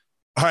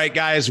All right,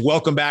 guys,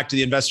 welcome back to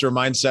the Investor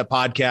Mindset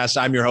Podcast.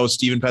 I'm your host,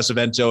 Steven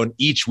Pesavento, and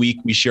each week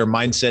we share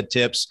mindset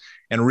tips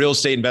and real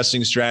estate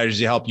investing strategies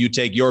to help you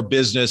take your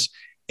business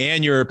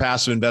and your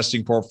passive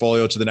investing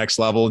portfolio to the next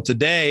level. And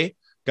today,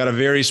 got a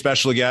very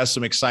special guest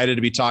I'm excited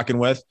to be talking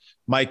with,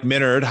 Mike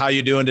Minard. How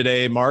you doing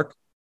today, Mark?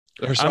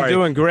 I'm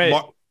doing great.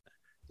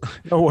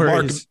 No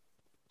worries.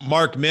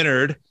 Mark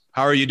Minard.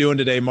 How are you doing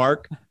today,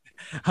 Mark?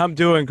 I'm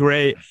doing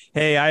great.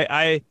 Hey,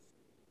 I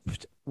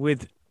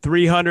with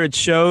 300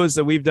 shows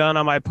that we've done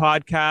on my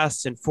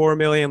podcast and 4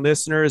 million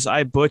listeners,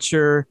 I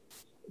butcher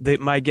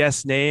my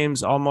guest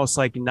names almost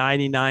like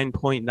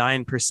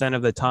 99.9%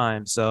 of the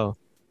time. So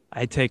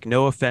I take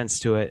no offense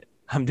to it.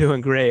 I'm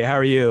doing great. How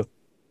are you?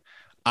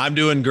 I'm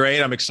doing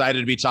great. I'm excited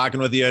to be talking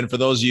with you. And for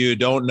those of you who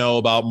don't know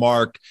about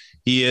Mark,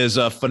 he is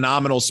a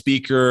phenomenal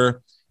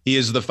speaker. He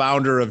is the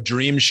founder of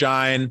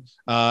Dreamshine,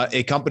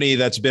 a company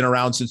that's been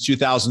around since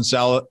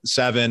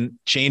 2007,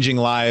 changing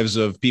lives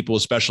of people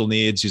with special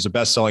needs. He's a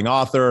best-selling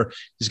author.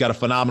 He's got a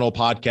phenomenal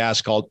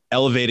podcast called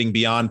Elevating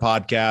Beyond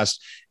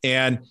Podcast.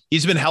 And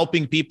he's been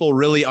helping people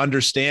really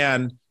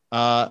understand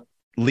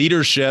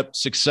leadership,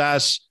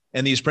 success,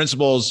 and these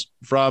principles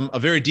from a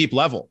very deep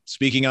level,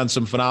 speaking on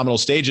some phenomenal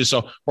stages.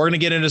 So we're going to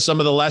get into some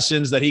of the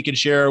lessons that he can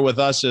share with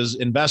us as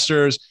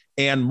investors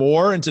and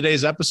more in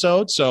today's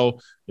episode. So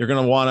you're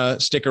going to want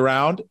to stick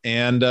around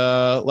and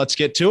let's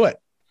get to it.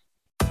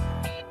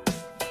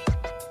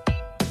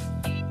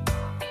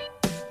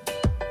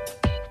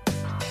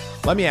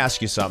 Let me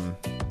ask you something.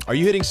 Are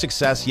you hitting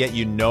success yet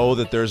you know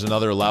that there's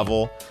another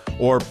level?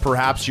 Or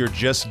perhaps you're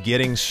just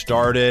getting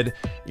started.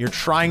 You're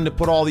trying to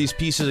put all these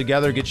pieces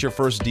together, get your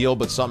first deal,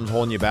 but something's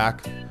holding you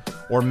back.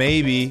 Or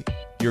maybe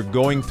you're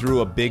going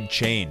through a big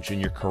change in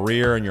your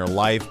career and your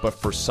life, but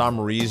for some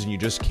reason you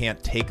just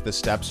can't take the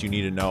steps you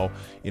need to know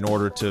in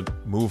order to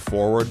move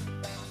forward.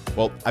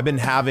 Well, I've been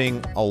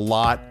having a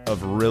lot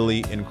of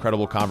really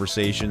incredible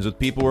conversations with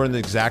people who are in the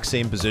exact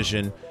same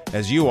position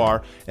as you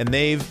are, and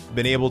they've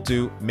been able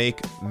to make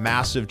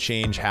massive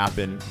change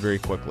happen very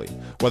quickly.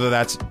 Whether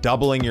that's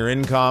doubling your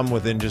income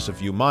within just a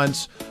few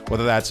months,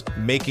 whether that's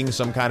making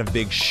some kind of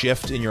big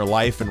shift in your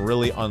life and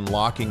really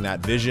unlocking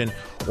that vision,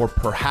 or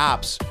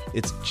perhaps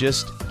it's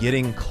just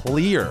getting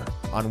clear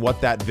on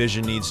what that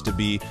vision needs to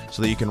be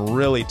so that you can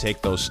really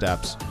take those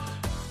steps.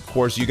 Of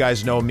course, you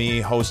guys know me,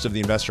 host of the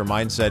Investor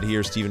Mindset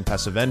here, Steven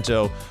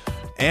Pesavento,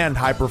 and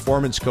high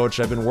performance coach.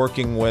 I've been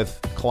working with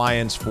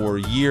clients for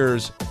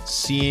years,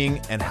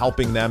 seeing and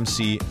helping them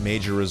see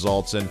major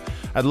results. And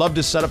I'd love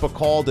to set up a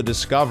call to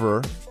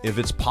discover if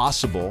it's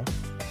possible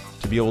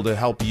to be able to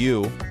help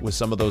you with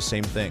some of those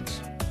same things.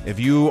 If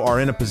you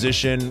are in a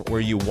position where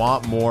you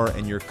want more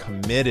and you're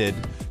committed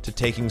to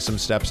taking some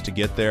steps to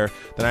get there,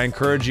 then I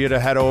encourage you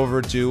to head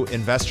over to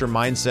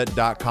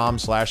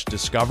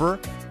investormindset.com/discover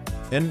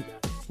and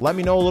let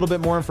me know a little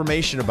bit more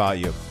information about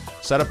you.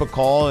 Set up a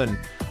call and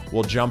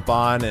we'll jump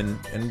on and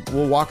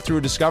we'll walk through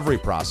a discovery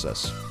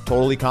process.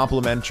 Totally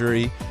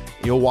complimentary.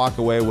 You'll walk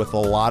away with a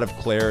lot of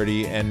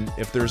clarity. And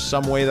if there's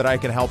some way that I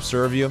can help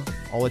serve you,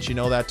 I'll let you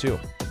know that too.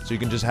 So you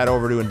can just head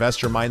over to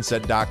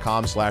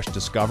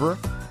investormindset.com/discover.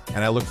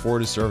 And I look forward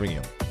to serving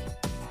you.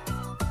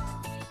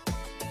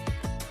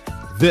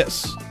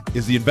 This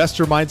is the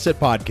Investor Mindset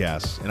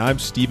Podcast, and I'm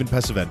Steven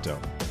Pesavento.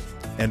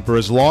 And for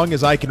as long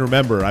as I can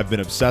remember, I've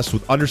been obsessed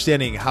with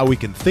understanding how we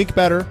can think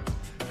better,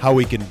 how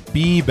we can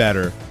be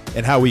better,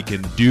 and how we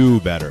can do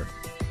better.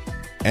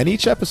 And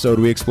each episode,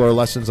 we explore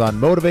lessons on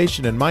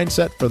motivation and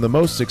mindset from the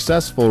most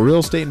successful real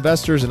estate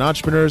investors and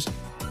entrepreneurs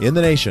in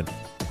the nation.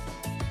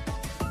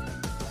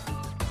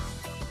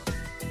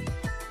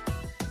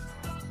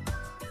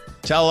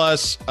 Tell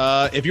us,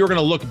 if you were going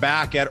to look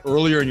back at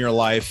earlier in your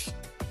life,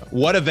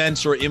 what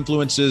events or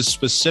influences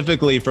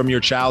specifically from your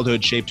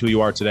childhood shaped who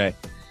you are today?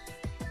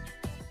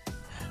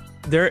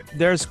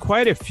 There's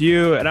quite a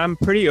few, and I'm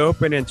pretty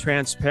open and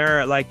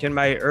transparent. Like in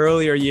my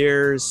earlier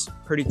years,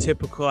 pretty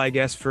typical, I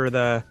guess, for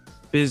the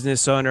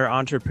business owner,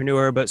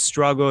 entrepreneur, but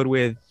struggled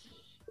with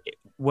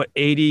what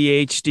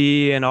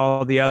ADHD and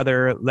all the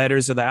other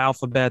letters of the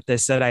alphabet they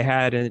said I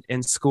had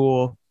in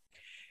school.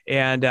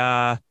 And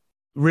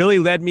really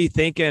led me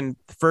thinking,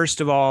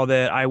 first of all,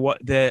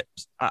 that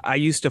I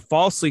used to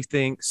falsely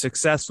think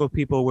successful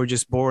people were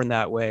just born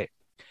that way.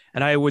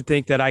 And I would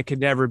think that I could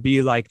never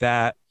be like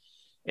that.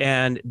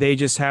 And they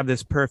just have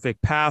this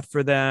perfect path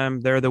for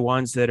them. They're the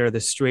ones that are the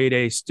straight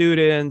A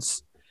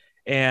students.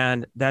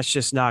 And that's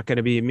just not going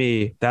to be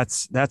me.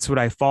 That's what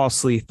I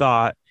falsely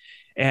thought.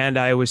 And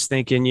I was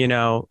thinking,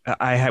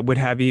 would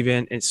have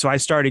even, and so I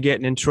started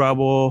getting in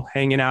trouble,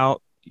 hanging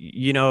out,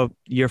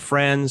 your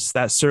friends,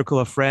 that circle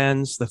of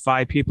friends, the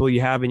 5 people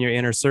you have in your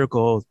inner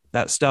circle,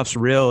 that stuff's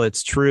real.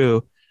 It's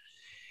true.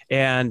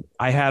 And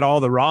I had all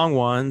the wrong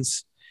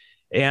ones.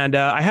 And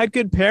I had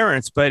good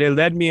parents, but it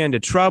led me into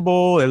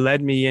trouble. It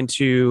led me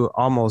into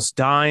almost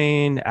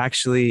dying,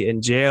 actually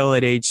in jail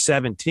at age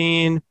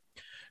 17,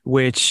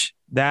 which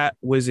that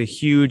was a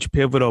huge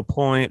pivotal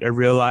point of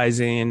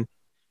realizing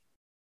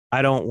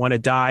I don't want to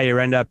die or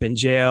end up in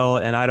jail,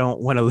 and I don't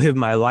want to live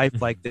my life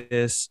like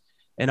this.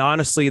 And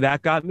honestly,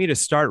 that got me to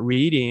start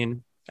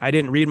reading I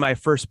didn't read my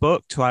first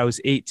book till I was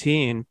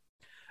 18.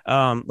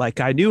 Like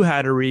I knew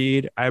how to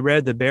read. I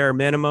read the bare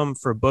minimum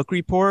for book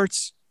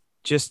reports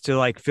just to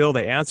like fill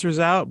the answers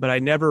out, but I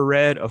never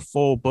read a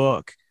full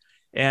book.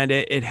 And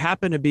it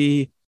happened to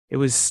be, it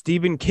was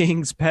Stephen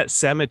King's Pet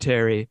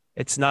Cemetery.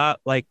 It's not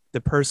like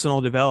the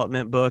personal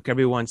development book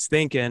everyone's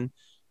thinking,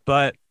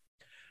 but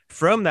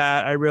from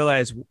that, I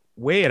realized,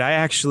 wait, I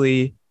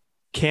actually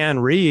can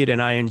read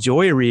and I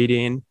enjoy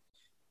reading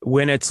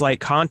when it's like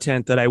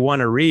content that I want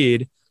to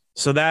read.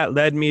 So that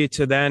led me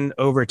to then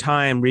over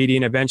time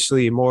reading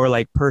eventually more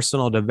like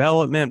personal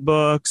development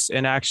books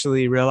and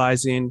actually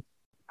realizing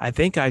I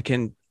think I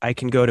can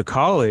go to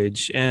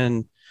college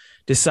and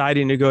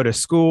deciding to go to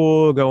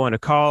school, going to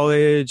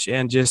college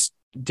and just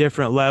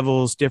different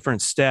levels,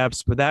 different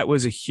steps. But that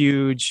was a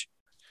huge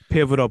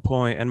pivotal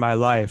point in my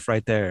life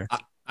right there.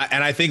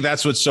 And I think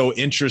that's what's so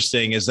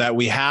interesting is that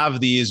we have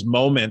these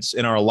moments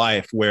in our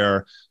life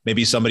where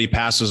maybe somebody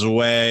passes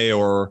away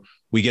or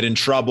we get in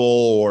trouble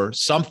or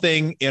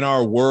something in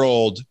our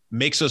world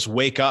makes us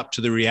wake up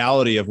to the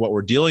reality of what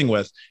we're dealing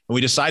with. And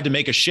we decide to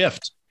make a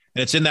shift.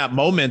 And it's in that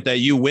moment that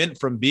you went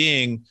from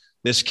being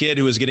this kid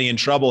who was getting in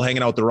trouble,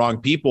 hanging out with the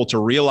wrong people, to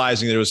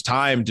realizing that it was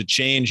time to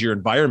change your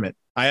environment.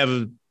 I have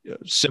a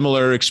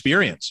similar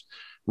experience,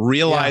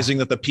 realizing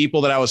that the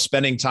people that I was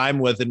spending time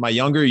with in my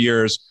younger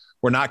years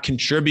were not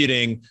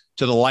contributing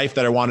to the life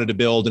that I wanted to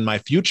build in my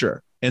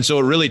future. And so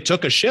it really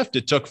took a shift.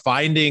 It took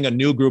finding a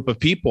new group of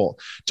people,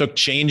 it took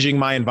changing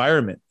my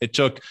environment. It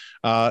took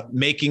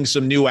making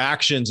some new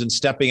actions and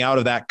stepping out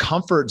of that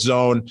comfort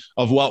zone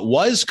of what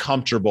was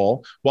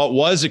comfortable, what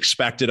was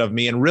expected of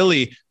me, and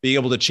really being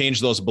able to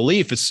change those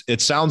beliefs. It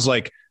sounds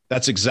like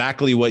that's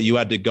exactly what you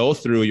had to go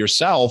through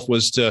yourself,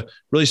 was to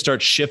really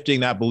start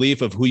shifting that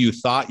belief of who you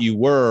thought you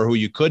were or who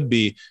you could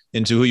be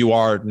into who you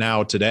are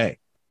now today.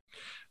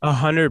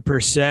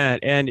 100%.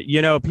 And,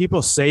 you know,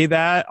 people say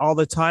that all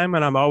the time,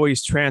 and I'm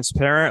always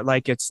transparent.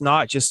 Like, it's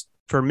not just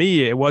for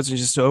me, it wasn't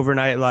just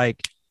overnight,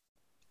 like,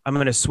 I'm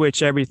going to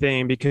switch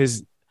everything,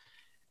 because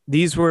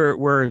these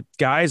were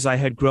guys I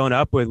had grown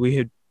up with.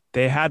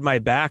 They had my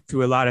back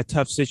through a lot of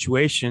tough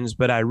situations,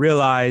 but I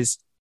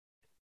realized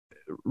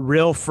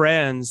real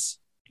friends,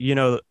 you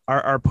know,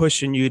 are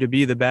pushing you to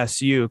be the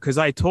best you. Cause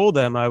I told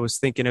them I was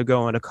thinking of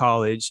going to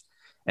college,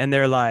 and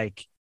they're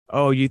like,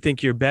 oh, you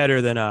think you're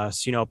better than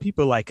us? You know,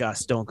 people like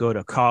us don't go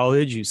to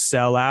college, you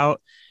sell out.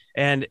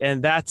 And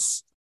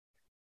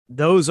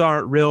those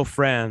aren't real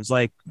friends.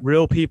 Like,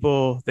 real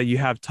people that you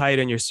have tight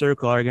in your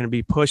circle are going to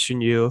be pushing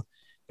you.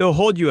 They'll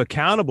hold you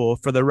accountable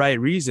for the right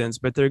reasons,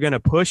 but they're going to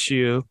push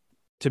you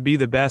to be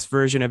the best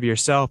version of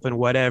yourself in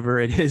whatever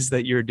it is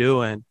that you're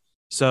doing.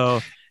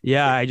 So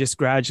yeah, I just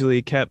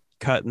gradually kept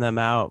cutting them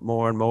out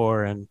more and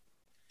more. And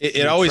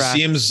it always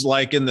seems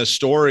like in the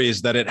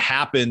stories that it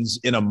happens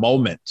in a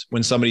moment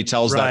when somebody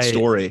tells that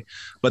story,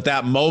 but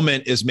that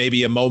moment is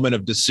maybe a moment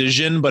of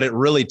decision, but it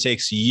really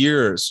takes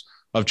years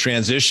of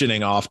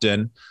transitioning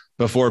often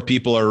before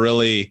people are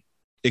really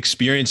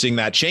experiencing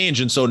that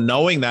change. And so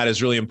knowing that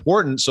is really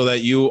important, so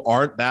that you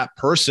aren't that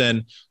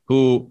person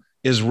who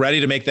is ready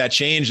to make that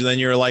change. And then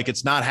you're like,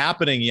 it's not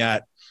happening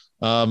yet.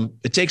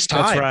 It takes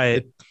time. That's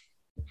right.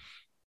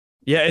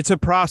 Yeah, it's a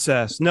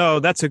process. No,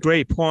 that's a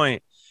great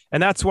point.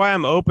 And that's why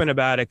I'm open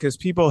about it, because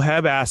people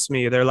have asked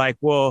me, they're like,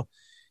 well,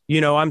 you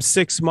know, I'm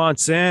 6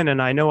 months in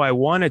and I know I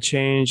want to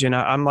change. And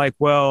I'm like,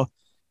 well,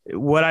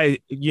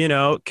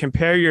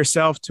 compare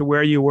yourself to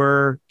where you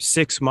were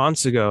 6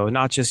 months ago,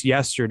 not just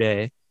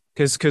yesterday.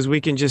 Because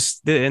we can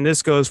just, and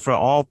this goes for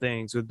all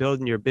things with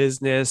building your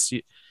business.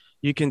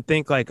 You can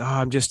think like, oh,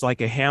 I'm just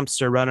like a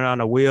hamster running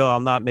on a wheel,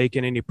 I'm not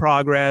making any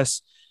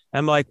progress.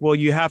 I'm like, well,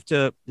 you have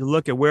to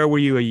look at where were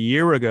you a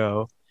year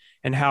ago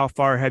and how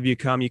far have you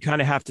come? You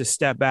kind of have to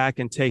step back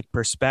and take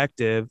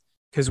perspective,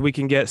 because we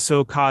can get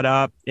so caught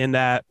up in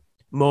that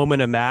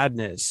moment of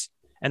madness.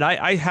 And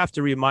I have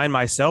to remind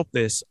myself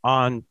this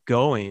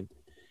ongoing,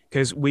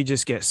 because we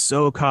just get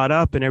so caught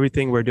up in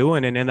everything we're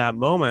doing. And in that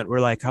moment,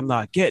 we're like, I'm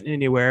not getting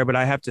anywhere, but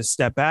I have to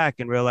step back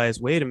and realize,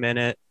 wait a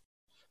minute,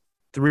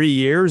 3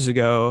 years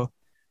ago,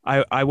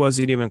 I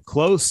wasn't even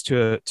close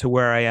to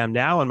where I am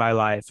now in my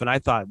life. And I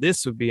thought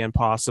this would be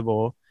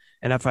impossible.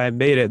 And if I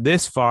made it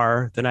this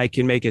far, then I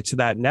can make it to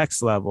that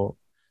next level.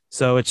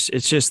 So it's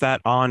just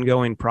that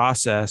ongoing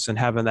process, and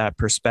having that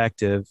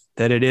perspective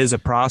that it is a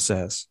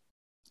process.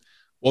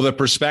 Well, the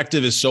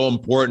perspective is so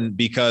important,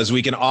 because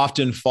we can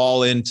often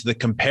fall into the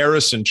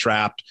comparison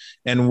trap.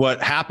 And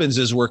what happens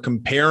is we're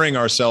comparing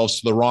ourselves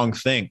to the wrong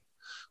thing.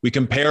 We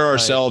compare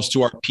ourselves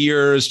to our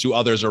peers, to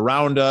others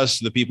around us,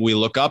 to the people we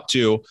look up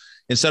to,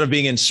 instead of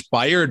being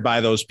inspired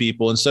by those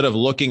people, instead of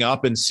looking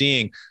up and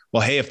seeing,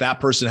 well, hey, if that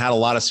person had a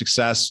lot of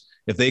success,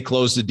 if they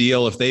closed a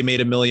deal, if they made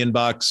 $1 million,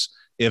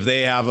 if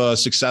they have a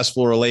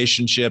successful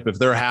relationship, if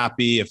they're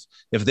happy, if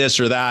this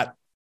or that,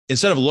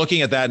 instead of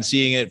looking at that and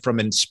seeing it from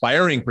an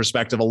inspiring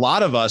perspective, a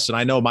lot of us, and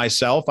I know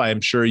myself, I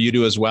am sure you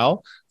do as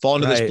well, fall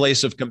into this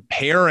place of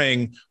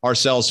comparing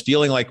ourselves,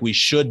 feeling like we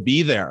should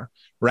be there,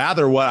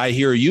 Rather, what I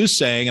hear you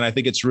saying, and I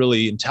think it's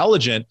really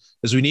intelligent,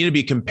 is we need to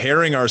be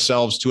comparing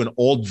ourselves to an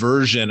old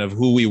version of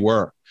who we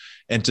were,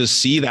 and to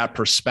see that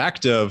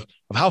perspective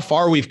of how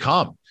far we've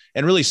come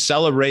and really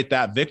celebrate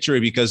that victory.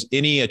 Because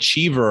any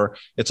achiever,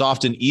 it's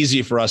often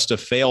easy for us to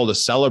fail to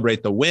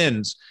celebrate the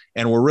wins,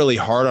 and we're really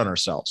hard on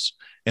ourselves.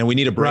 And we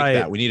need to break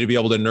that. We need to be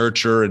able to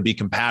nurture and be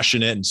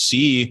compassionate and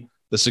see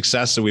the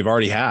success that we've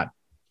already had.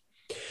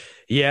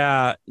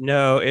 Yeah,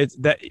 no,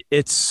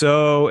 it's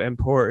so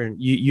important.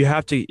 You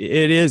have to,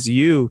 it is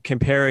you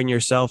comparing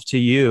yourself to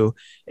you.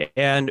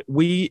 And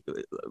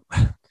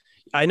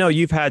I know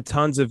you've had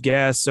tons of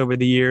guests over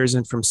the years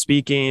and from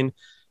speaking,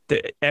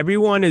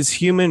 everyone is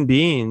human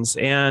beings,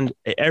 and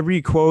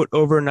every quote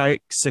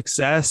overnight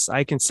success,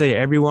 I can say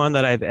everyone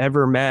that I've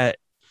ever met,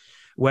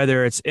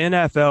 whether it's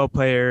NFL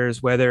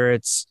players, whether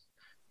it's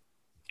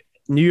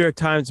New York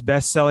Times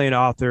best-selling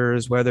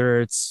authors, whether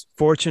it's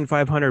Fortune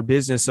 500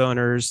 business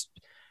owners,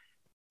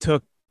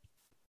 took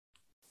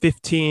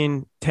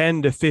 10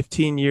 to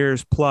 15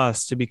 years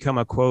plus to become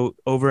a quote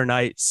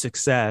overnight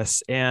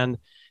success. And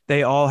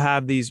they all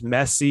have these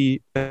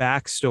messy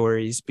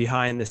backstories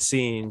behind the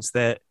scenes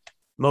that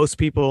most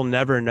people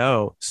never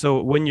know.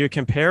 So when you're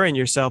comparing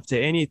yourself to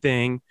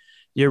anything,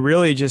 you're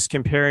really just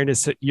comparing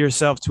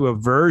yourself to a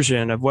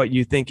version of what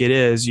you think it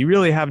is. You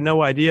really have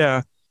no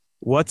idea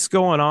what's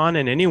going on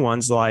in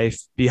anyone's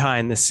life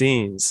behind the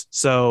scenes.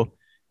 So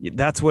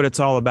that's what it's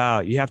all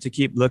about. You have to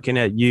keep looking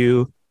at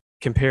you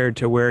compared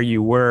to where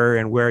you were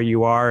and where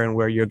you are and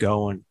where you're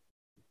going.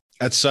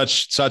 That's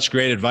such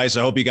great advice.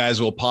 I hope you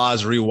guys will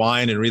pause,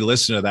 rewind, and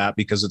re-listen to that,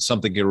 because it's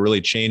something that can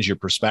really change your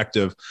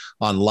perspective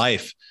on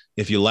life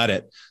if you let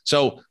it.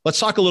 So let's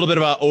talk a little bit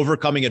about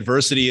overcoming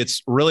adversity.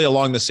 It's really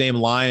along the same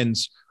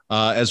lines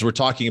as we're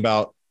talking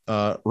about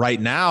right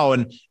now.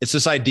 And it's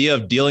this idea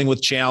of dealing with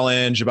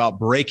challenge, about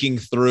breaking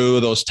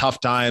through those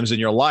tough times in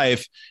your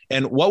life.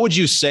 And what would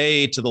you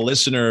say to the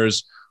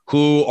listeners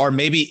who are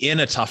maybe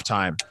in a tough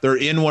time? They're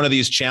in one of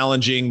these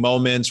challenging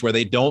moments where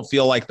they don't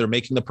feel like they're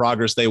making the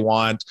progress they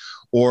want,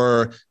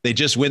 or they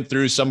just went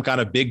through some kind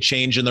of big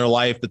change in their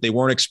life that they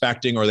weren't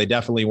expecting, or they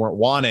definitely weren't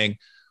wanting.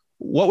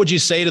 What would you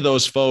say to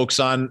those folks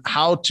on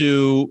how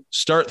to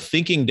start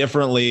thinking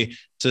differently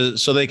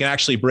so they can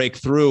actually break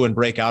through and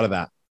break out of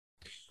that?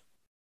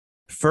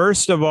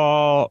 First of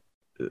all,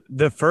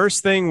 the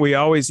first thing we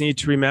always need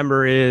to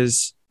remember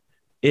is,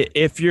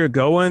 if you're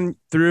going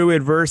through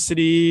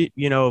adversity,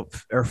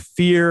 or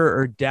fear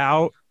or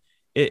doubt,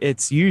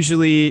 it's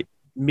usually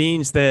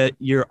means that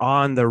you're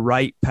on the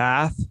right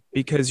path,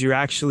 because you're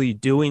actually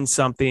doing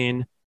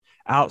something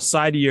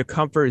outside of your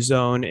comfort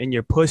zone and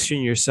you're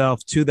pushing yourself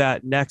to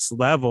that next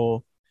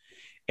level.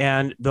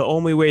 And the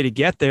only way to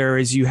get there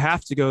is you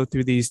have to go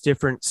through these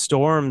different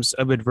storms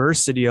of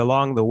adversity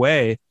along the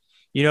way.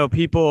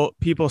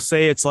 People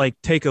say it's like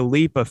take a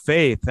leap of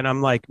faith. And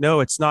I'm like,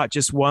 no, it's not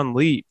just one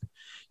leap.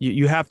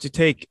 You have to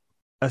take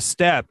a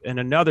step and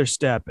another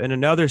step and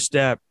another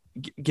step,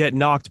 get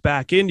knocked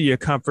back into your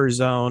comfort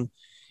zone.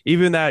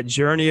 Even that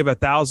journey of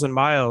 1,000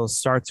 miles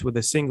starts with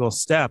a single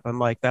step. I'm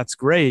like, that's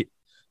great.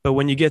 But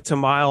when you get to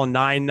mile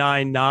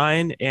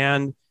 999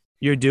 and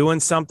you're doing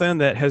something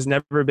that has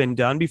never been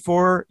done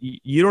before,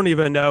 you don't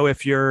even know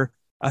if you're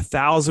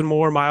 1,000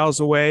 more miles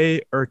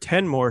away or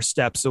 10 more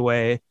steps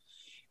away.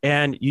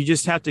 And you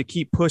just have to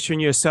keep pushing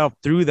yourself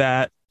through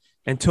that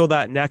until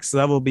that next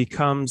level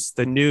becomes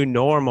the new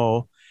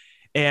normal.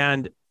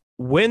 And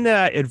when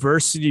that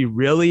adversity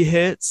really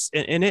hits,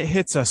 and it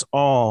hits us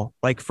all,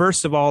 like,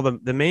 first of all,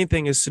 the main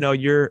thing is to know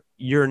you're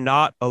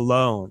not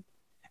alone.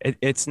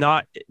 It's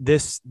not,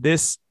 this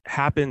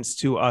happens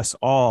to us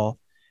all,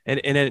 and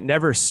it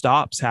never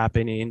stops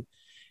happening.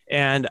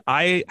 And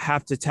I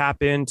have to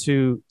tap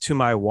into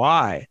my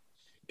why,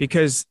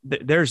 because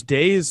there's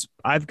days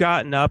I've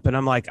gotten up and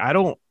I'm like, I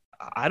don't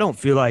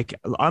feel like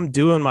I'm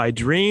doing my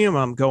dream.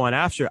 I'm going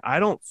after it. I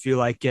don't feel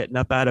like getting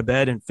up out of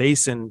bed and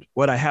facing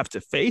what I have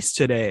to face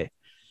today.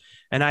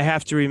 And I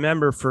have to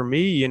remember, for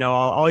me,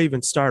 I'll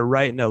even start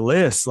writing a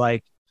list.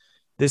 Like,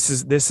 this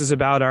is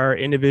about our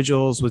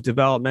individuals with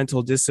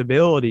developmental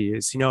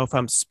disabilities. If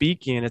I'm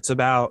speaking, it's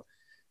about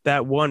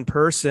that one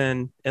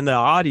person in the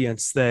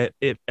audience that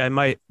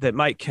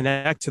might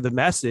connect to the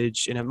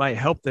message, and it might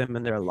help them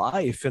in their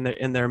life and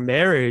in their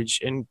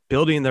marriage and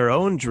building their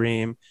own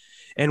dream.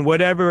 And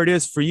whatever it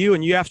is for you.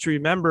 And you have to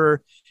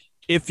remember,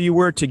 if you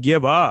were to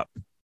give up,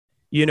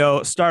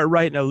 start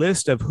writing a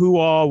list of who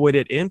all would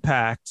it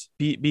impact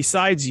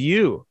besides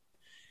you.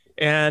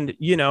 And,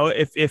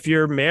 if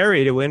you're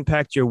married, it will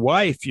impact your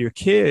wife, your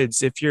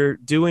kids. If you're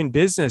doing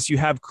business, you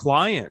have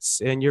clients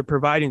and you're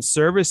providing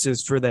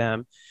services for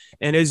them.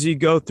 And as you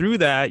go through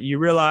that, you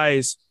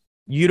realize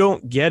you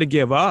don't get to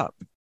give up.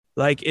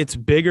 Like, it's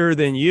bigger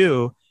than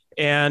you.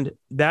 And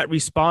that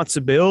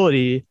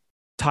responsibility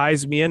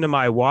ties me into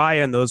my why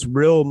and those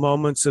real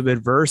moments of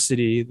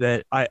adversity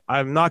that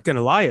I'm not going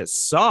to lie, it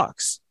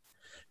sucks.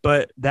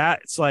 But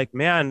that's like,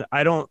 man,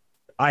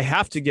 I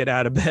have to get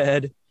out of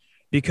bed,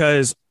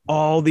 because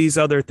all these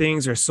other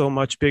things are so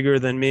much bigger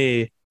than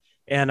me.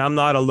 And I'm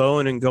not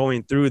alone in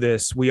going through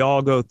this. We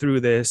all go through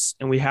this,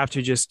 and we have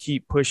to just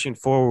keep pushing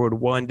forward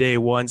one day,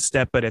 one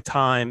step at a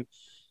time.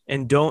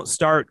 And don't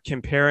start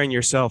comparing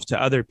yourself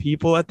to other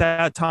people at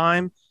that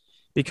time,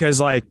 because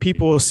like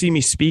people will see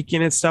me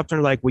speaking and stuff. And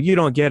they're like, well, you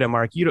don't get it,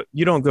 Mark.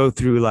 You don't go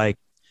through like,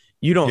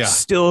 you don't Yeah.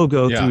 still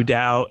go Yeah. through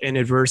doubt and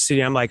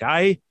adversity. I'm like,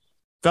 I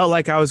felt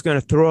like I was going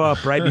to throw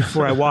up right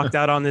before I walked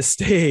out on this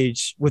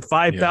stage with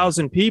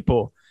 5,000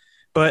 people.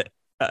 But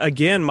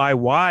again, my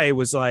why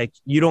was like,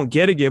 you don't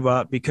get to give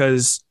up,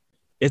 because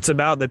it's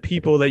about the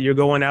people that you're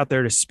going out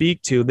there to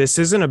speak to. This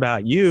isn't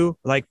about you.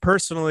 Like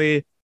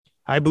personally,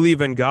 I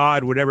believe in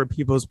God, whatever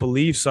people's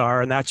beliefs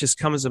are. And that just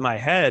comes in my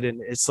head.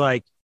 And it's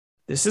like,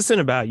 this isn't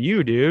about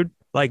you, dude.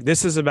 Like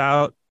this is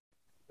about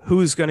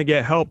who's going to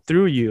get help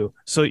through you.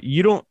 So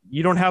you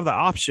don't have the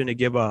option to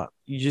give up.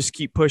 You just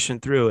keep pushing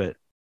through it.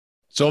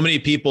 So many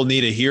people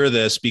need to hear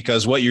this,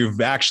 because what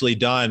you've actually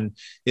done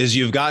is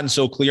you've gotten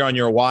so clear on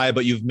your why,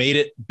 but you've made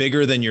it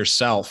bigger than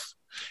yourself.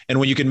 And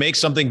when you can make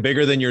something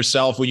bigger than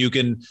yourself, when you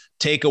can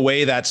take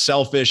away that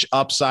selfish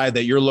upside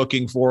that you're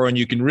looking for, and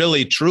you can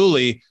really,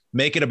 truly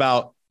make it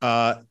about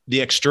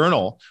the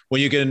external, when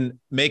you can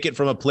make it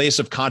from a place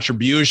of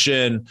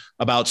contribution,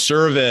 about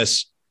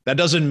service, that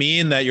doesn't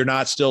mean that you're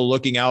not still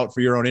looking out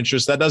for your own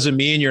interests. That doesn't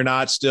mean you're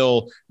not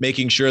still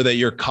making sure that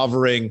you're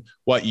covering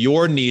what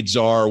your needs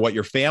are, what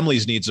your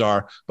family's needs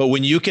are. But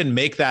when you can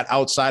make that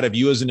outside of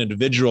you as an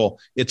individual,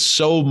 it's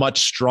so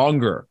much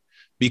stronger,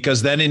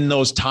 because then in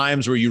those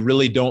times where you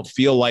really don't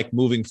feel like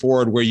moving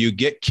forward, where you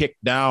get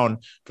kicked down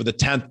for the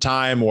 10th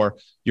time, or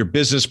your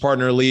business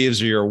partner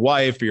leaves, or your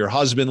wife or your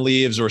husband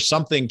leaves, or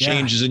something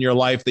changes in your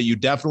life that you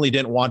definitely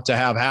didn't want to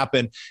have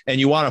happen, and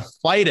you want to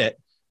fight it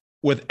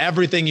with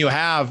everything you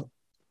have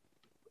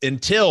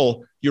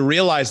until you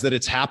realize that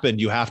it's happened.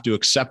 You have to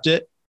accept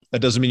it. That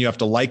doesn't mean you have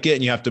to like it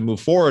and you have to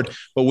move forward.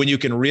 But when you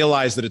can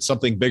realize that it's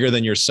something bigger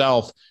than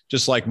yourself,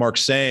 just like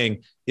Mark's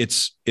saying,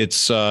 it's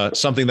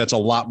something that's a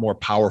lot more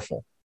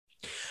powerful.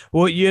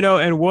 Well,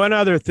 and one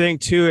other thing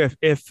too,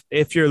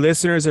 if your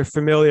listeners are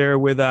familiar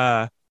with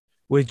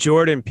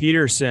Jordan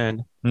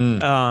Peterson,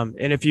 and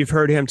if you've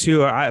heard him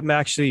too, I'm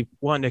actually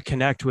wanting to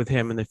connect with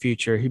him in the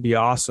future. He'd be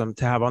awesome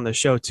to have on the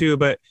show too.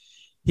 But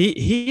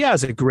he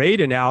has a great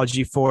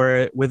analogy for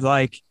it with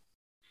like,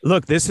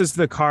 look, this is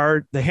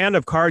the hand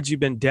of cards you've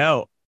been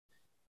dealt.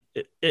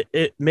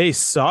 It may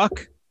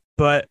suck,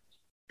 but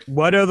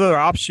what other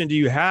option do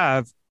you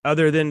have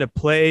other than to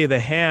play the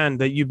hand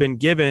that you've been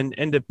given,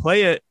 and to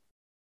play it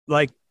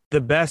like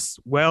the best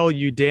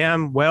you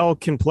damn well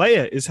can play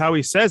it, is how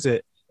he says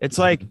it. It's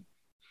like,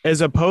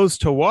 as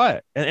opposed to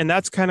what? And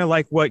that's kind of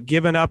like what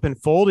giving up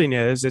and folding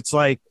is. It's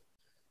like,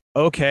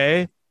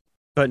 okay,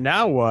 but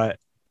now what?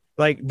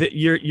 Like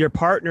your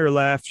partner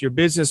left, your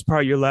business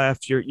partner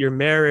left, your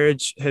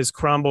marriage has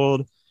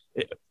crumbled.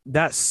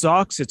 That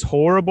sucks. It's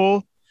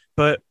horrible.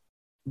 But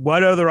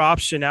what other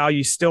option now?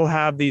 You still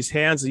have these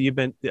hands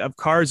of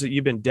cards that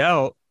you've been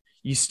dealt.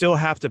 You still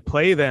have to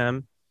play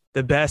them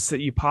the best that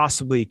you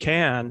possibly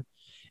can.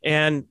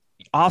 And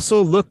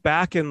also look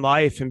back in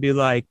life and be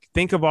like,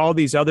 think of all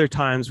these other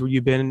times where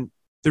you've been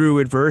through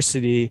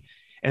adversity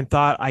and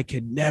thought, I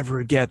could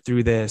never get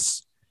through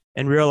this,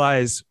 and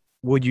realize,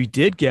 well, you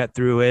did get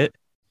through it.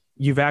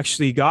 You've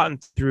actually gotten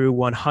through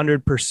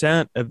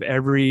 100% of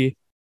every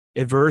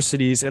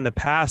adversities in the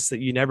past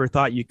that you never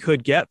thought you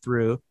could get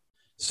through.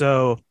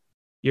 So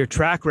your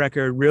track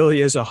record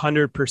really is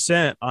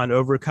 100% on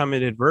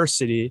overcoming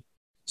adversity.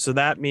 So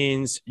that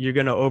means you're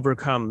going to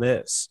overcome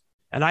this.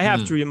 And I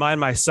have to remind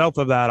myself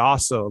of that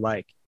also.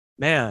 Like,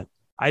 man,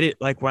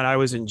 when I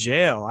was in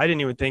jail, I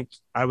didn't even think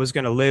I was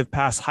going to live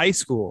past high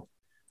school.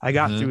 I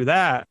got through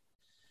that.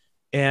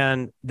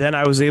 And then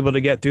I was able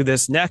to get through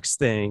this next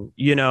thing,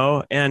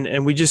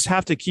 and we just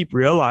have to keep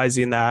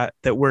realizing that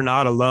we're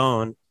not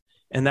alone.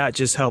 And that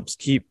just helps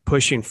keep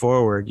pushing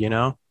forward,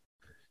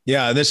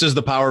 Yeah. And this is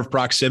the power of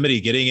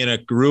proximity, getting in a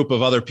group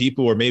of other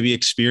people who are maybe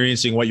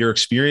experiencing what you're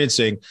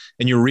experiencing,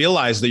 and you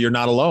realize that you're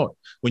not alone.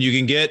 When you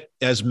can get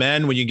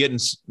when you get in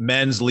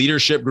men's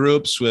leadership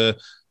groups with,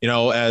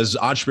 as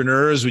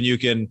entrepreneurs, when you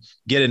can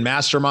get in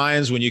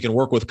masterminds, when you can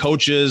work with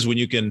coaches, when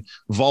you can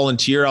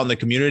volunteer out in the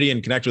community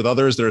and connect with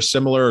others that are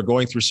similar or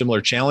going through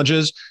similar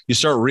challenges, you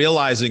start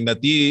realizing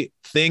that the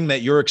thing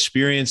that you're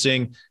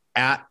experiencing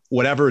at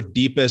whatever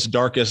deepest,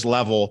 darkest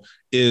level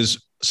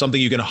is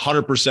something you can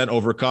 100%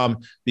 overcome,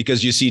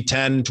 because you see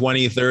 10,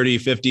 20, 30,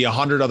 50,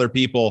 100 other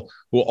people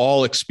who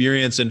all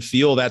experience and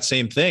feel that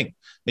same thing.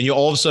 And you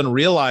all of a sudden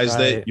realize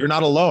that you're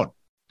not alone,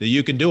 that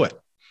you can do it.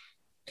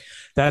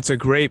 That's a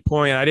great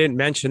point. I didn't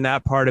mention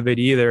that part of it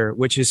either,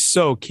 which is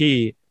so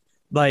key.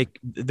 Like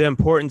the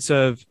importance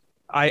of,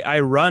 I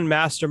run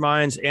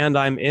masterminds and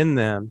I'm in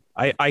them.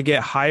 I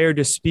get hired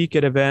to speak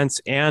at events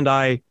and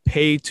I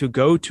pay to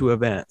go to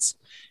events.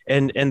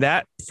 And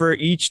that for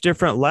each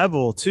different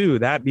level too,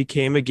 that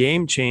became a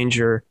game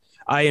changer.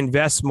 I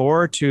invest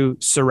more to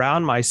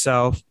surround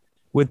myself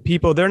with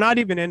people. They're not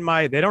even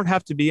they don't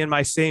have to be in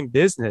my same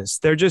business.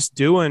 They're just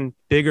doing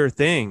bigger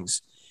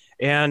things,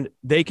 and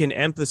they can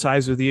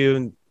empathize with you.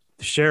 And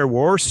share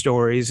war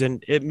stories,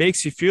 and it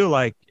makes you feel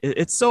like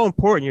it's so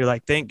important. You're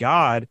like, thank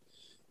God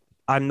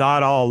I'm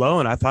not all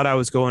alone. I thought I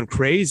was going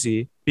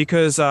crazy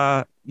because,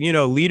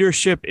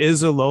 leadership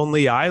is a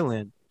lonely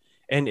island,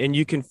 and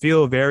you can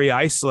feel very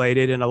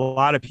isolated, and a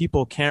lot of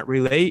people can't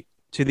relate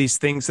to these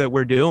things that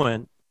we're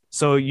doing.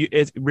 So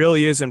it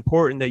really is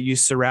important that you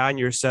surround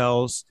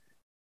yourselves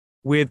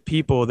with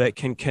people that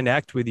can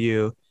connect with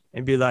you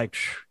and be like,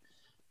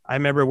 I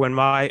remember when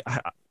my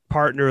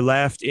partner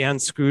left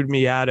and screwed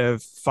me out of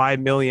 $5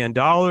 million.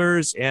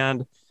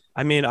 And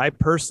I mean, I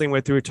personally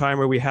went through a time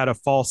where we had a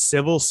false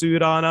civil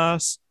suit on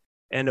us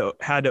and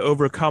had to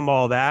overcome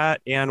all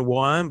that and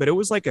won. But it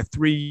was like a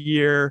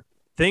 3-year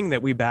thing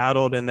that we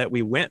battled and that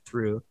we went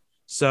through.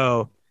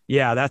 So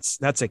yeah,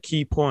 that's a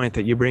key point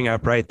that you bring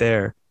up right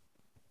there.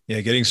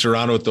 Yeah, getting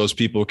surrounded with those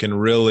people can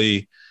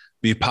really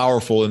be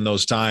powerful in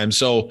those times.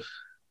 So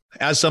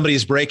as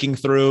somebody's breaking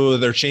through,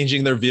 they're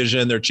changing their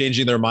vision, they're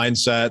changing their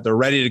mindset, they're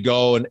ready to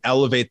go and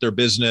elevate their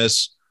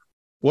business.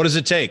 What does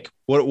it take?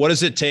 What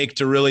does it take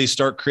to really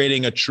start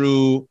creating a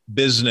true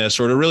business,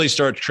 or to really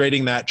start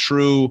creating that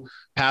true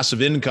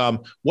passive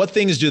income? What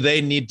things do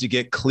they need to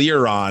get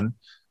clear on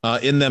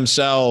in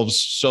themselves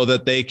so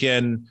that they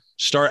can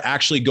start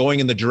actually going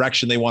in the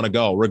direction they want to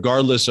go,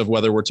 regardless of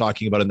whether we're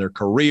talking about in their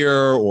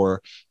career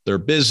or their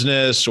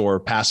business or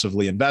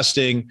passively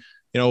investing?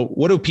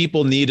 What do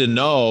people need to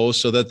know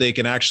so that they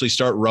can actually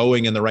start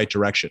rowing in the right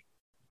direction?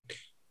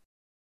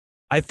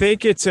 I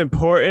think it's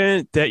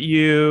important that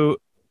you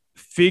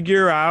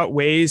figure out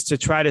ways to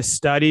try to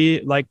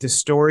study like the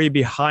story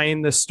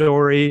behind the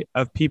story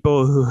of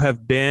people who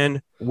have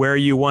been where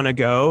you want to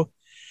go.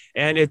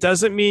 And it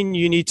doesn't mean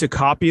you need to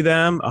copy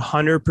them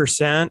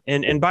 100%.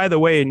 And by the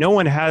way, no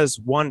one has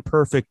one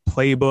perfect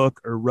playbook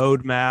or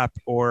roadmap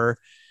or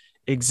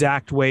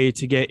exact way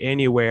to get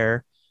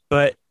anywhere,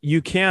 but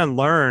you can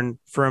learn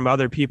from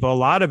other people. A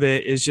lot of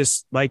it is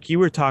just like you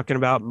were talking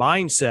about,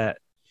 mindset.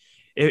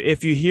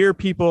 If you hear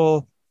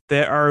people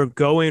that are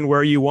going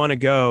where you want to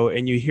go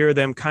and you hear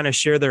them kind of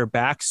share their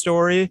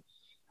backstory,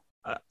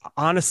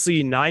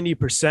 honestly,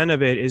 90%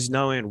 of it is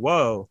knowing,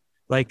 whoa,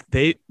 like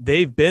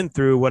they've been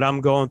through what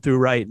I'm going through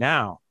right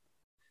now.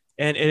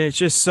 And it's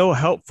just so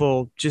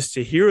helpful just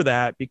to hear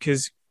that,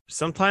 because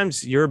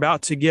sometimes you're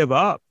about to give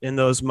up in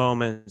those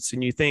moments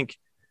and you think,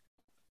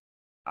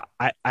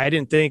 I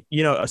didn't think,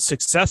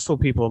 successful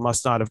people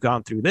must not have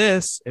gone through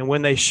this. And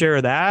when they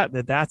share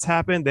that's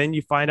happened, then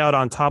you find out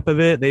on top of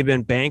it, they've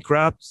been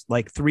bankrupt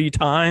like 3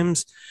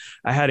 times.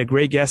 I had a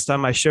great guest on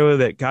my show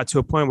that got to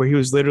a point where he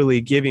was literally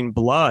giving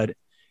blood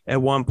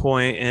at one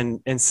point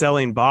and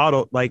selling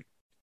like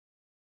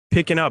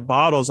picking up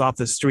bottles off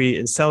the street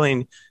and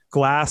selling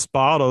glass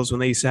bottles when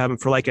they used to have them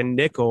for like a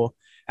nickel.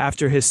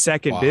 After his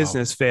second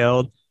business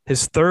failed,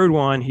 his third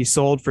one, he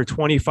sold for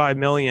 $25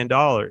 million.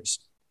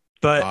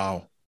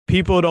 But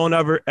people don't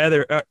ever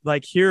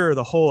like hear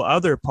the whole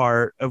other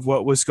part of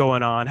what was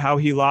going on, how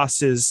he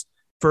lost his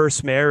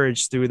first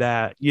marriage through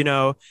that,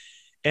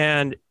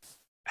 and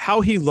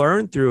how he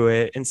learned through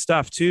it and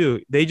stuff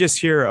too. They just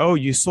hear, oh,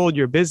 you sold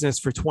your business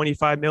for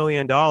 $25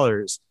 million.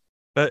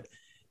 But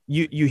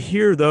you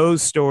hear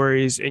those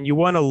stories and you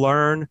want to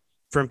learn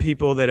from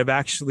people that have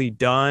actually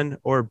done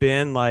or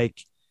been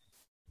like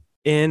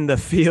in the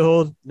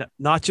field,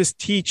 not just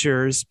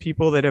teachers,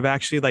 people that have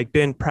actually like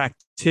been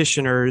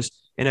practitioners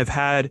and have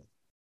had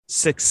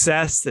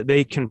success that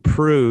they can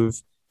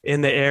prove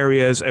in the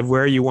areas of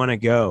where you want to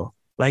go.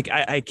 Like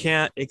I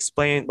can't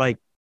explain, like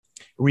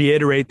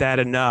reiterate that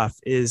enough,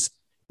 is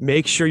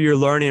make sure you're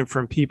learning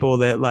from people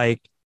that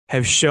like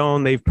have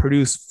shown they've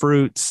produced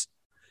fruits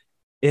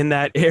in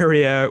that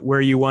area where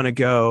you want to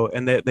go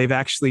and that they've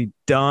actually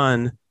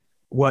done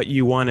what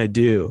you want to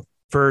do.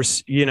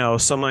 First,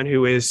 someone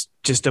who is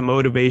just a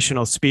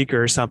motivational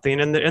speaker or something.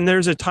 And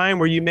there's a time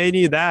where you may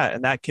need that,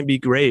 and that can be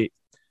great.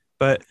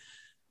 But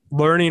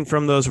learning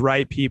from those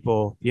right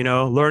people,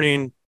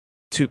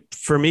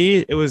 for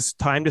me, it was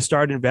time to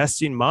start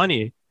investing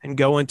money and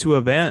go into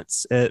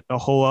events at a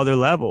whole other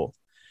level.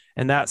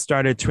 And that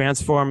started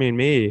transforming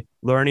me,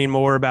 learning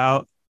more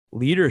about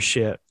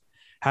leadership,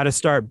 how to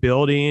start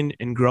building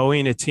and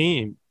growing a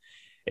team.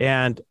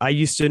 And I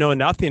used to know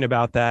nothing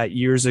about that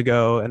years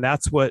ago. And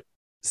that's what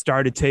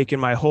started taking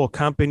my whole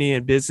company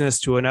and business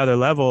to another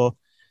level.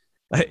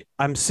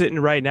 I'm sitting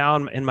right now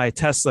in my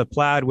Tesla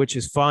Plaid, which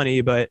is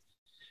funny, but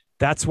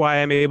that's why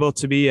I'm able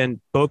to be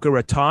in Boca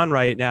Raton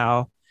right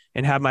now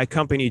and have my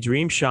company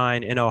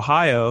Dreamshine in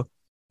Ohio.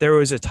 There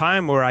was a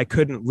time where I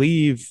couldn't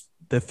leave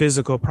the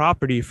physical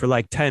property for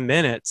like 10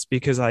 minutes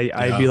because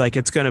I'd be like,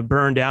 it's going to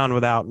burn down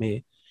without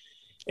me.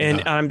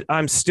 And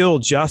I'm still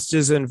just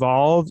as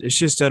involved. It's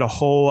just at a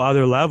whole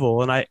other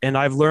level. And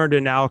I've learned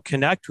to now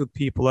connect with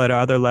people at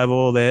another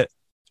level that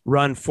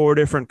run 4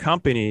 different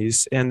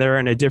companies, and they're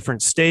in a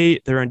different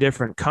state, they're in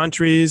different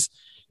countries,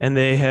 and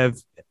they have,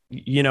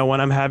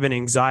 when I'm having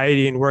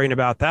anxiety and worrying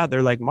about that,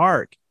 they're like,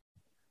 Mark,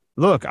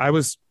 look,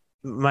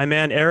 my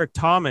man, Eric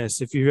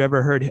Thomas, if you've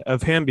ever heard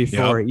of him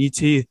before,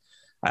 E.T.,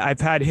 I've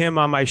had him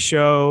on my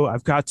show.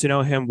 I've got to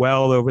know him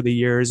well over the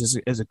years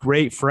as a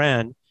great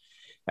friend.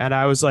 And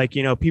I was like,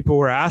 people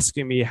were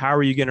asking me, how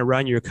are you going to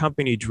run your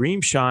company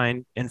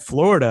Dreamshine in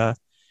Florida?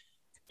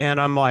 And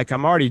I'm like,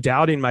 I'm already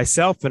doubting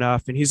myself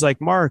enough. And he's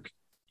like, Mark,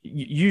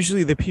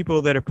 usually the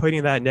people that are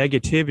putting that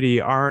negativity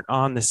aren't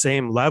on the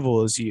same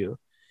level as you.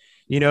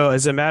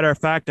 As a matter of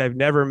fact, I've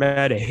never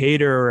met a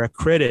hater or a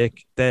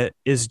critic that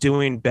is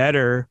doing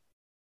better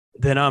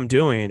than I'm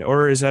doing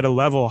or is at a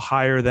level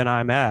higher than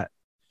I'm at.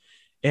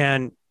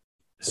 And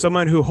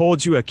someone who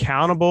holds you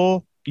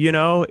accountable,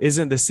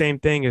 isn't the same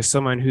thing as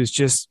someone who's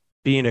just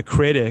being a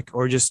critic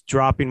or just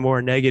dropping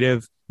more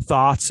negative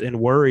thoughts and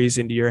worries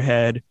into your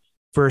head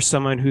for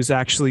someone who's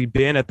actually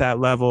been at that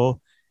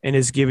level and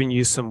is giving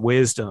you some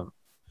wisdom.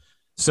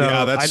 So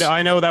yeah,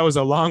 I know that was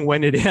a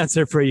long-winded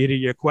answer for you to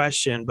your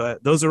question,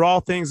 but those are all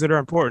things that are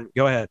important.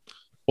 Go ahead.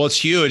 Well,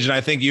 it's huge. And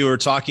I think you were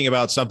talking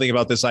about something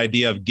about this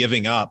idea of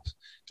giving up.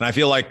 And I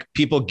feel like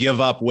people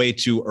give up way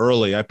too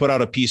early. I put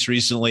out a piece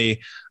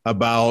recently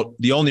about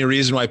the only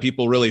reason why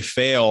people really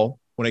fail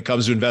when it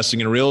comes to investing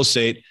in real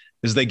estate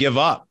is they give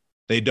up.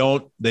 They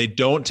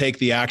don't take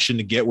the action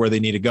to get where they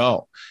need to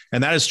go.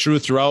 And that is true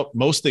throughout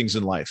most things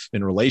in life,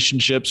 in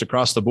relationships,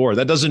 across the board.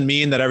 That doesn't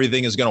mean that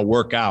everything is going to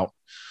work out,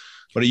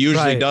 but it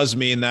usually does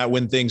mean that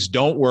when things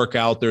don't work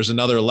out, there's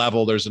another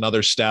level, there's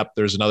another step,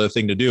 there's another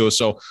thing to do.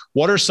 So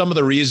what are some of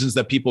the reasons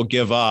that people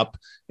give up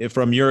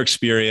from your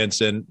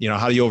experience, and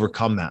how do you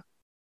overcome that?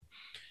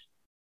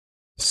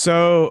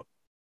 So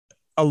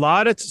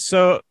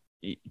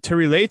to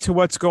relate to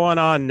what's going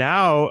on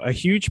now, a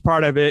huge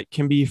part of it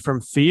can be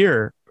from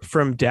fear,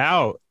 from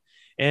doubt.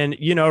 And,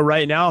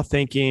 right now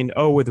thinking,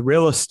 with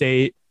real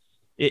estate,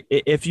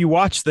 if you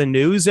watch the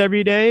news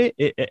every day,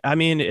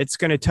 it's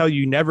going to tell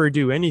you never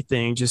do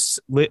anything. Just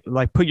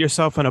put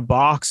yourself in a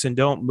box and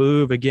don't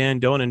move again.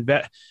 Don't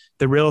invest.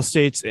 The real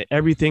estate's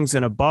everything's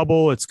in a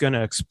bubble. It's going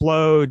to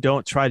explode.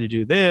 Don't try to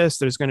do this.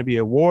 There's going to be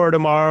a war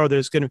tomorrow.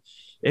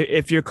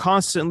 If you're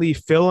constantly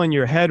filling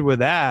your head with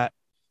that,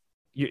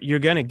 you're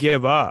going to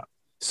give up.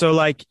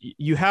 So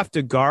you have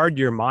to guard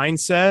your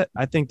mindset.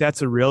 I think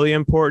that's a really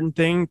important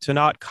thing, to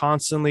not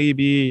constantly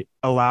be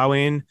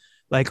allowing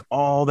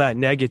all that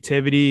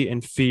negativity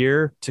and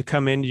fear to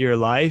come into your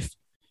life,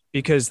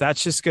 because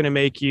that's just going to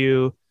make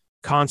you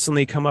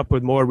constantly come up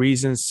with more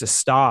reasons to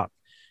stop.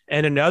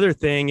 And another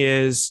thing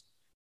is,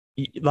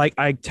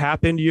 I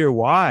tap into your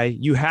why.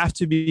 You have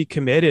to be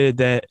committed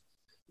that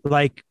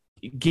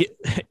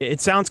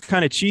it sounds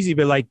kind of cheesy,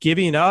 but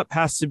giving up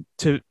has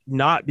to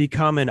not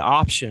become an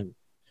option.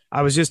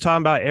 I was just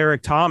talking about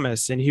Eric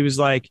Thomas, and he was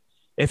like,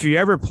 if you're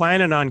ever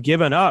planning on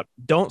giving up,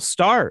 don't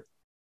start.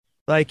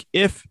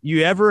 If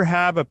you ever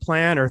have a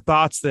plan or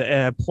thoughts that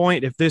at a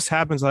point, if this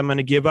happens, I'm going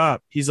to give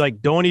up. He's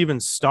like, don't even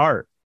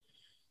start.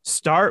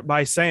 Start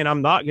by saying,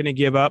 I'm not going to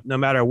give up no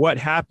matter what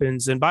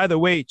happens. And by the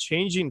way,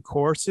 changing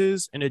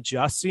courses and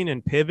adjusting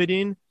and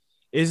pivoting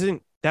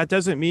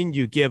doesn't mean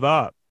you give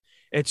up.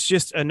 It's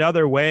just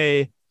another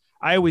way.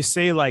 I always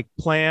say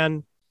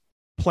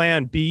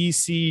plan B,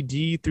 C,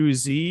 D through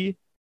Z.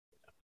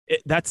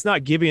 That's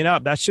not giving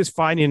up. That's just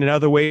finding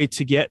another way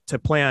to get to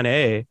plan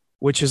A,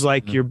 which is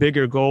your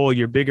bigger goal,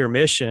 your bigger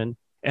mission.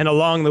 And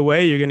along the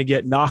way, you're going to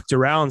get knocked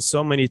around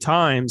so many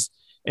times,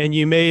 and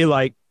you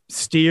may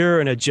steer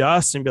and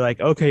adjust and be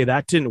like, okay,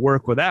 that didn't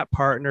work with that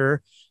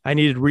partner. I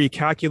needed to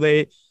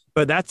recalculate.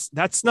 But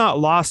that's not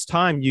lost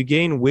time. You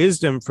gain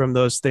wisdom from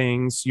those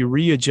things. You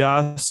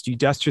readjust, you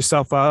dust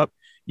yourself up,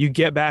 you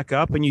get back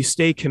up, and you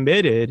stay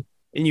committed.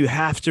 And you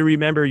have to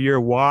remember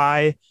your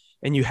why,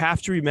 and you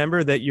have to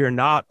remember that you're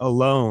not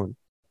alone.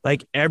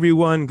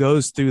 Everyone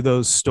goes through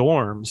those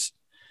storms.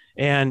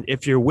 And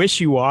if you're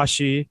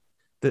wishy-washy,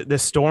 the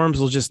storms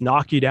will just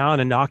knock you down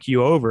and knock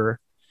you over,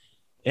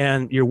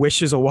 and your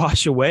wishes will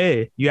wash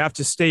away. You have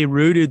to stay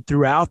rooted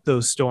throughout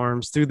those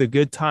storms, through the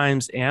good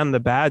times and the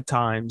bad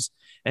times,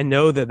 and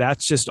know that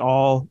that's just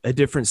all a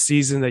different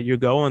season that you're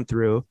going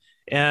through.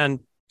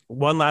 And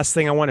one last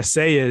thing I want to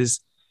say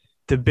is,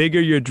 the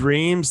bigger your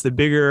dreams, the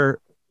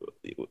bigger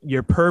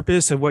your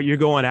purpose and what you're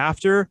going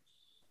after,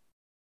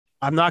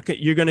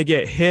 you're going to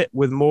get hit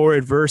with more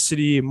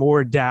adversity,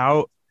 more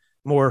doubt,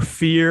 more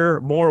fear,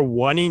 more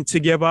wanting to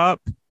give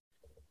up.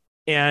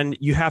 And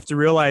you have to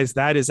realize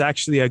that is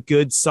actually a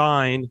good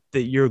sign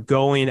that you're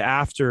going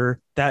after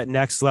that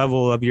next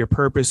level of your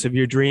purpose, of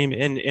your dream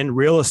in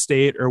real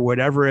estate or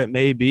whatever it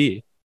may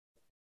be.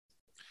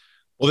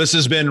 Well, this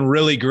has been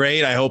really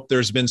great. I hope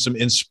there's been some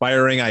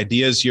inspiring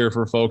ideas here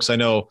for folks. I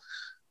know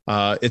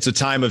it's a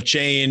time of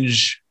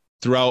change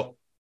throughout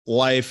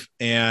life,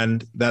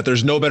 and that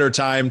there's no better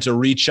time to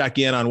recheck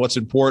in on what's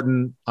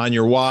important, on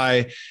your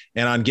why,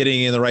 and on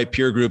getting in the right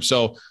peer group.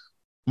 So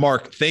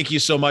Mark, thank you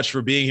so much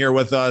for being here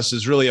with us.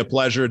 It's really a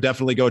pleasure.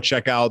 Definitely go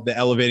check out the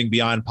Elevating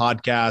Beyond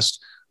podcast.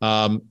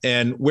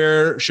 And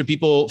where should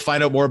people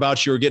find out more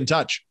about you or get in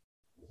touch?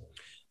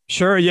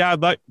 Sure. Yeah.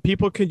 But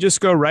people can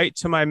just go right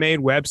to my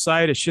main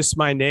website. It's just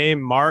my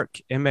name, Mark,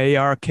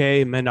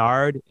 M-A-R-K,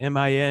 Minard,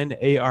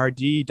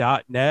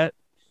 MINARD.net.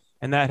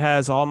 And that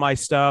has all my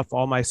stuff,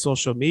 all my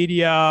social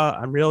media.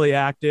 I'm really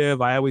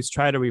active. I always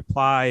try to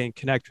reply and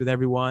connect with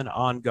everyone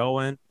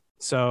ongoing.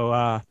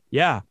 So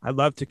yeah, I'd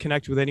love to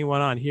connect with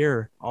anyone on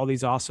here, all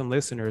these awesome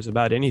listeners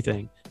about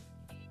anything.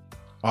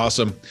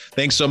 Awesome.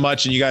 Thanks so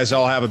much. And you guys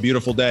all have a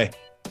beautiful day.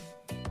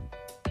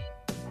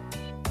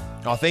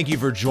 Oh, thank you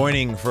for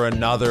joining for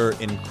another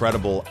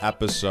incredible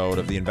episode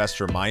of the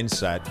Investor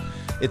Mindset.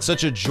 It's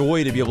such a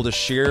joy to be able to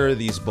share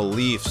these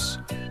beliefs,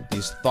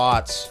 these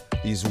thoughts,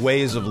 these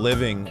ways of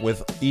living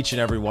with each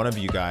and every one of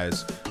you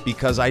guys,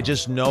 because I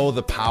just know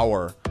the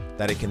power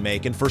that it can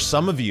make. And for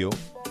some of you,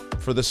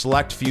 for the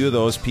select few of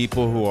those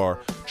people who are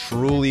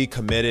truly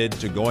committed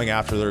to going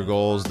after their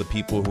goals, the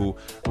people who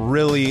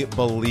really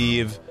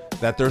believe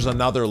that there's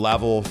another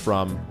level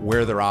from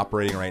where they're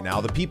operating right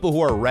now, the people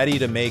who are ready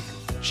to make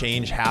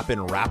change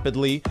happen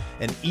rapidly.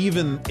 And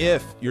even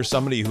if you're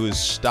somebody who is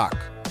stuck,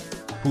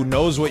 who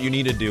knows what you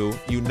need to do,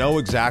 you know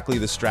exactly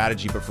the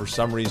strategy, but for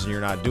some reason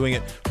you're not doing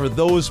it, for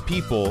those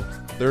people,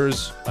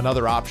 there's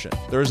another option.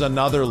 There's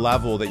another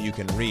level that you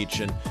can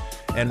reach.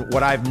 And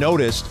what I've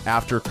noticed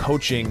after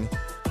coaching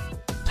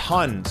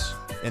tons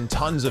and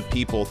tons of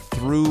people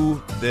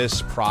through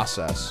this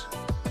process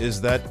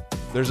is that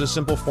there's a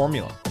simple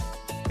formula.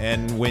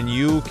 And when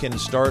you can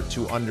start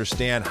to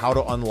understand how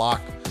to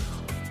unlock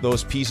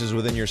those pieces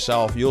within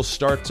yourself, you'll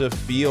start to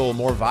feel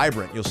more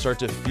vibrant. You'll start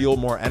to feel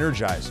more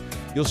energized.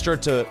 You'll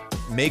start to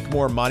make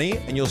more money,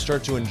 and you'll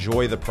start to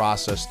enjoy the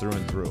process through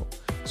and through.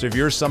 So if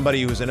you're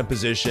somebody who's in a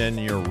position,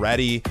 you're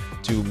ready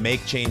to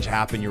make change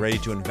happen, you're ready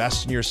to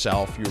invest in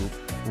yourself, you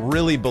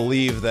really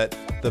believe that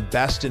the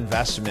best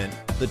investment,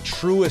 the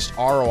truest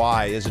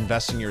ROI is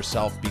investing in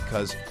yourself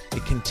because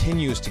it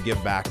continues to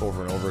give back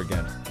over and over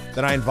again,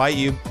 then I invite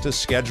you to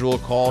schedule a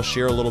call,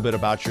 share a little bit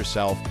about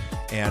yourself,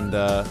 and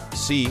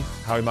see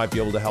how we might be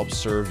able to help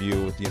serve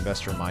you with the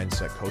Investor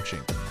Mindset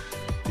coaching.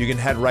 You can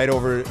head right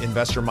over to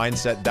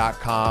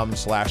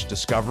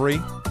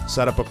investormindset.com/discovery,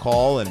 set up a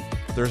call, and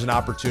if there's an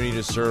opportunity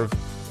to serve,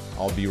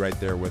 I'll be right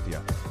there with you.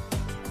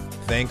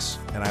 Thanks,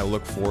 and I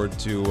look forward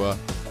to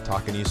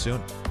talking to you soon.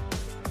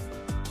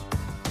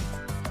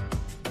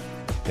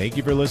 Thank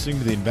you for listening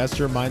to the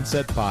Investor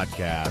Mindset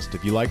Podcast.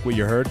 If you like what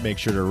you heard, make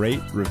sure to rate,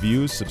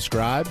 review,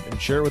 subscribe,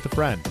 and share it with a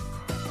friend.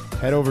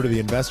 Head over to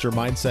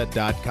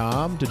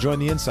theinvestormindset.com to join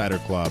the Insider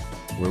Club,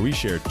 where we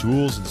share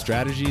tools and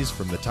strategies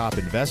from the top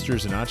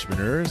investors and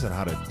entrepreneurs on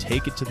how to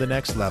take it to the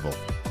next level.